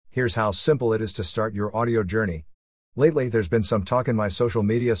Here's how simple it is to start your audio journey. Lately, there's been some talk in my social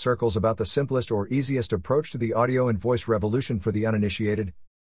media circles about the simplest or easiest approach to the audio and voice revolution for the uninitiated.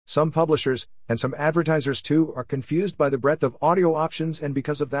 Some publishers, and some advertisers too, are confused by the breadth of audio options, and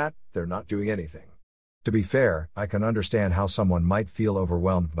because of that, they're not doing anything. To be fair, I can understand how someone might feel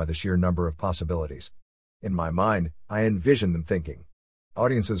overwhelmed by the sheer number of possibilities. In my mind, I envision them thinking,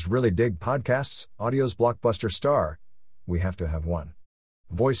 audiences really dig podcasts, audio's blockbuster star. We have to have one.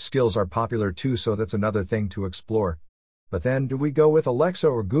 Voice skills are popular too, so that's another thing to explore. But then, do we go with Alexa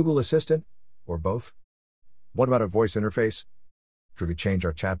or Google Assistant? Or both? What about a voice interface? Should we change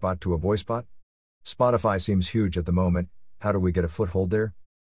our chatbot to a voice bot? Spotify seems huge at the moment. How do we get a foothold there?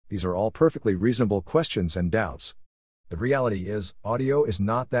 These are all perfectly reasonable questions and doubts. The reality is, audio is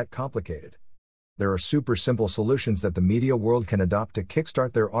not that complicated. There are super simple solutions that the media world can adopt to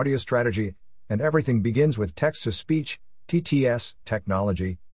kickstart their audio strategy, and everything begins with text-to-speech, TTS,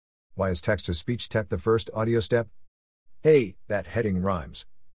 technology. Why is text-to-speech tech the first audio step? Hey, that heading rhymes.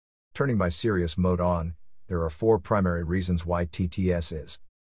 Turning my serious mode on, there are 4 primary reasons why TTS is.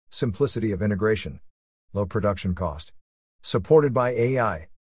 Simplicity of integration. Low production cost. Supported by AI.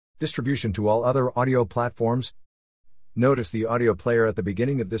 Distribution to all other audio platforms. Notice the audio player at the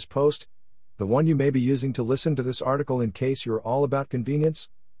beginning of this post, the one you may be using to listen to this article in case you're all about convenience.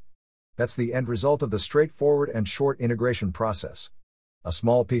 That's the end result of the straightforward and short integration process. A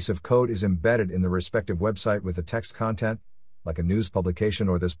small piece of code is embedded in the respective website with the text content, like a news publication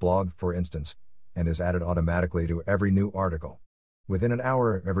or this blog, for instance, and is added automatically to every new article. Within an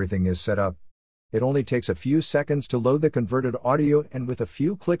hour, everything is set up. It only takes a few seconds to load the converted audio, and with a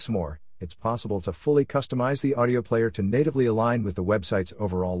few clicks more, it's possible to fully customize the audio player to natively align with the website's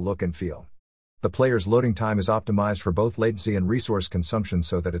overall look and feel. The player's loading time is optimized for both latency and resource consumption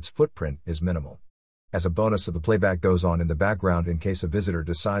so that its footprint is minimal. As a bonus, the playback goes on in the background in case a visitor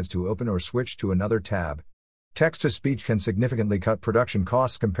decides to open or switch to another tab. Text-to-speech can significantly cut production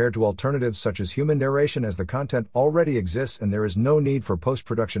costs compared to alternatives such as human narration, as the content already exists and there is no need for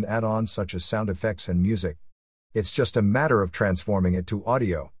post-production add-ons such as sound effects and music. It's just a matter of transforming it to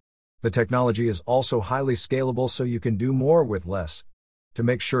audio. The technology is also highly scalable, so you can do more with less. To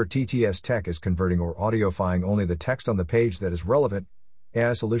make sure TTS tech is converting or audioifying only the text on the page that is relevant,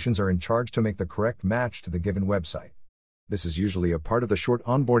 AI solutions are in charge to make the correct match to the given website. This is usually a part of the short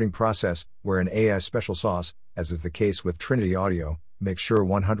onboarding process, where an AI special sauce, as is the case with Trinity Audio, makes sure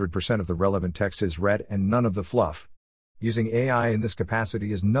 100% of the relevant text is read and none of the fluff. Using AI in this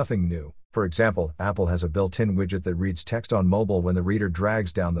capacity is nothing new. For example, Apple has a built-in widget that reads text on mobile when the reader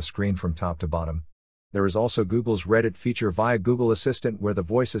drags down the screen from top to bottom. There is also Google's Read It feature via Google Assistant, where the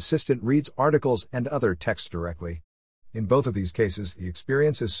voice assistant reads articles and other text directly. In both of these cases, the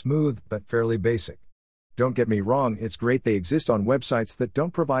experience is smooth but fairly basic. Don't get me wrong, it's great they exist on websites that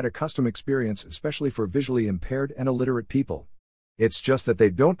don't provide a custom experience, especially for visually impaired and illiterate people. It's just that they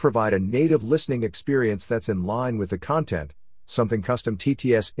don't provide a native listening experience that's in line with the content, something custom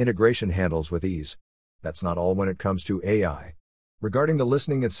TTS integration handles with ease. That's not all when it comes to AI. Regarding the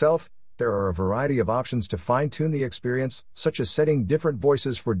listening itself, there are a variety of options to fine-tune the experience, such as setting different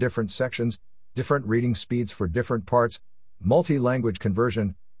voices for different sections, different reading speeds for different parts, multi-language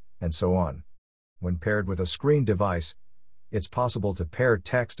conversion, and so on. When paired with a screen device, it's possible to pair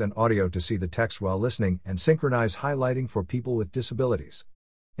text and audio to see the text while listening and synchronize highlighting for people with disabilities.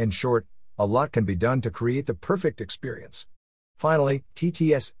 In short, a lot can be done to create the perfect experience. Finally,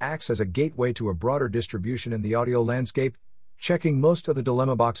 TTS acts as a gateway to a broader distribution in the audio landscape, checking most of the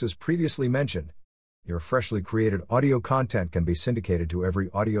dilemma boxes previously mentioned. Your freshly created audio content can be syndicated to every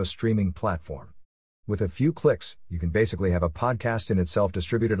audio streaming platform. With a few clicks, you can basically have a podcast in itself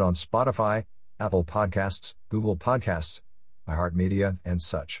distributed on Spotify, Apple Podcasts, Google Podcasts, iHeartMedia, and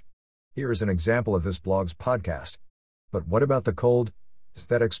such. Here is an example of this blog's podcast. But what about the cold,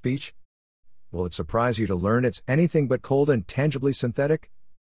 aesthetic speech? Will it surprise you to learn it's anything but cold and tangibly synthetic?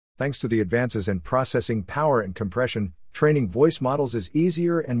 Thanks to the advances in processing power and compression, training voice models is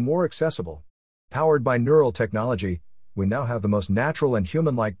easier and more accessible. Powered by neural technology, we now have the most natural and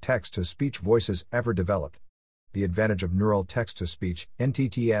human-like text-to-speech voices ever developed. The advantage of neural text-to-speech,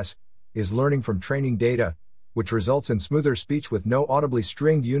 NTTS, is learning from training data, which results in smoother speech with no audibly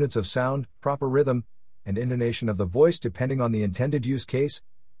stringed units of sound, proper rhythm, and intonation of the voice depending on the intended use case,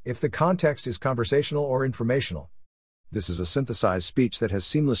 if the context is conversational or informational. This is a synthesized speech that has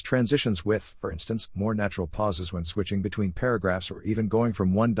seamless transitions with, for instance, more natural pauses when switching between paragraphs or even going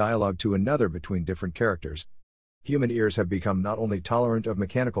from one dialogue to another between different characters. Human ears have become not only tolerant of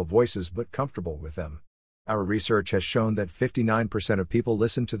mechanical voices but comfortable with them. Our research has shown that 59% of people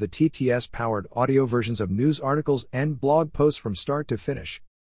listen to the TTS-powered audio versions of news articles and blog posts from start to finish.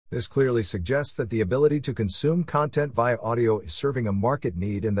 This clearly suggests that the ability to consume content via audio is serving a market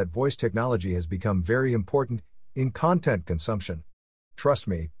need and that voice technology has become very important in content consumption. Trust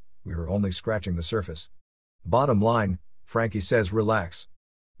me, we are only scratching the surface. Bottom line, Frankie says relax.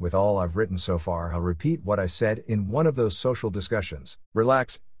 With all I've written so far, I'll repeat what I said in one of those social discussions.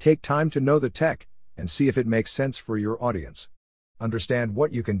 Relax, take time to know the tech, and see if it makes sense for your audience. Understand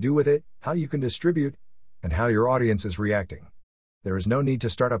what you can do with it, how you can distribute, and how your audience is reacting. There is no need to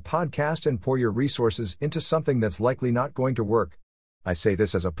start a podcast and pour your resources into something that's likely not going to work. I say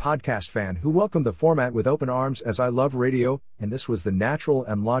this as a podcast fan who welcomed the format with open arms as I love radio, and this was the natural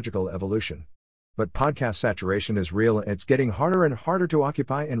and logical evolution. But podcast saturation is real and it's getting harder and harder to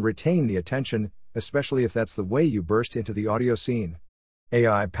occupy and retain the attention, especially if that's the way you burst into the audio scene.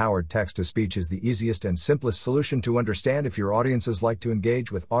 AI-powered text-to-speech is the easiest and simplest solution to understand if your audiences like to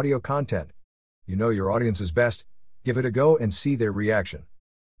engage with audio content. You know your audience is best. Give it a go and see their reaction.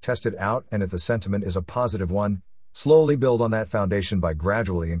 Test it out, and if the sentiment is a positive one, slowly build on that foundation by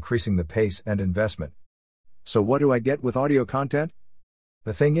gradually increasing the pace and investment. So what do I get with audio content?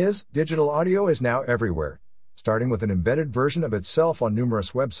 The thing is, digital audio is now everywhere, starting with an embedded version of itself on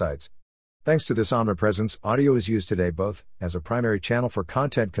numerous websites. Thanks to this omnipresence, audio is used today both as a primary channel for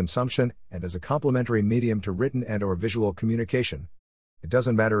content consumption and as a complementary medium to written and/or visual communication. It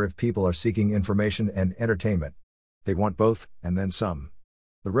doesn't matter if people are seeking information and entertainment. They want both, and then some.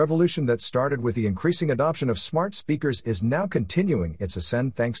 The revolution that started with the increasing adoption of smart speakers is now continuing its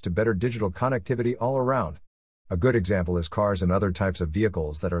ascent thanks to better digital connectivity all around. A good example is cars and other types of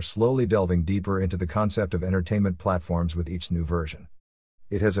vehicles that are slowly delving deeper into the concept of entertainment platforms with each new version.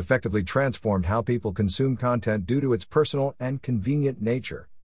 It has effectively transformed how people consume content due to its personal and convenient nature.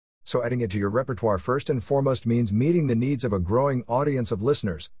 So adding it to your repertoire first and foremost means meeting the needs of a growing audience of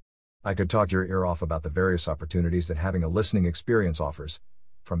listeners. I could talk your ear off about the various opportunities that having a listening experience offers,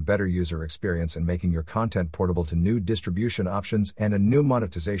 from better user experience and making your content portable to new distribution options and a new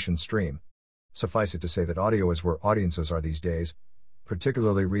monetization stream. Suffice it to say that audio is where audiences are these days,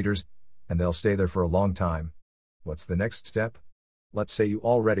 particularly readers, and they'll stay there for a long time. What's the next step? Let's say you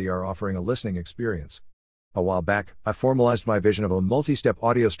already are offering a listening experience. A while back, I formalized my vision of a multi-step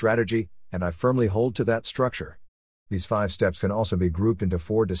audio strategy, and I firmly hold to that structure. These 5 steps can also be grouped into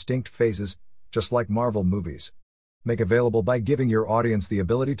 4 distinct phases, just like Marvel movies. Make available by giving your audience the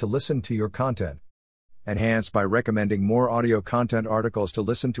ability to listen to your content. Enhance by recommending more audio content articles to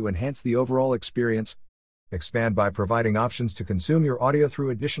listen to enhance the overall experience. Expand by providing options to consume your audio through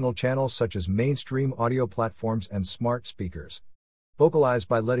additional channels such as mainstream audio platforms and smart speakers. Vocalize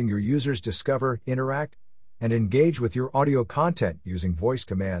by letting your users discover, interact, and engage with your audio content using voice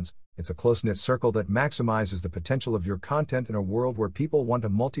commands. It's a close-knit circle that maximizes the potential of your content in a world where people want to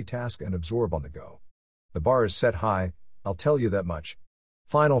multitask and absorb on the go. The bar is set high, I'll tell you that much.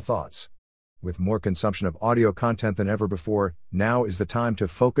 Final thoughts. With more consumption of audio content than ever before, now is the time to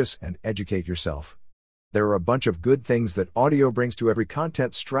focus and educate yourself. There are a bunch of good things that audio brings to every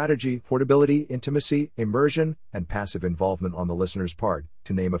content strategy: portability, intimacy, immersion, and passive involvement on the listener's part,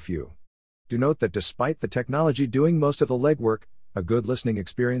 to name a few. Do note that despite the technology doing most of the legwork, a good listening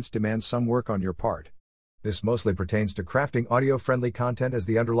experience demands some work on your part. This mostly pertains to crafting audio-friendly content as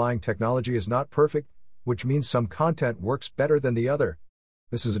the underlying technology is not perfect, which means some content works better than the other.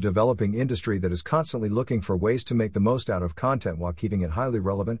 This is a developing industry that is constantly looking for ways to make the most out of content while keeping it highly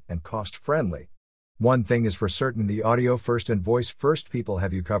relevant and cost-friendly. One thing is for certain: the audio-first and voice-first people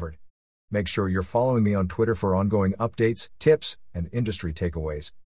have you covered. Make sure you're following me on Twitter for ongoing updates, tips, and industry takeaways.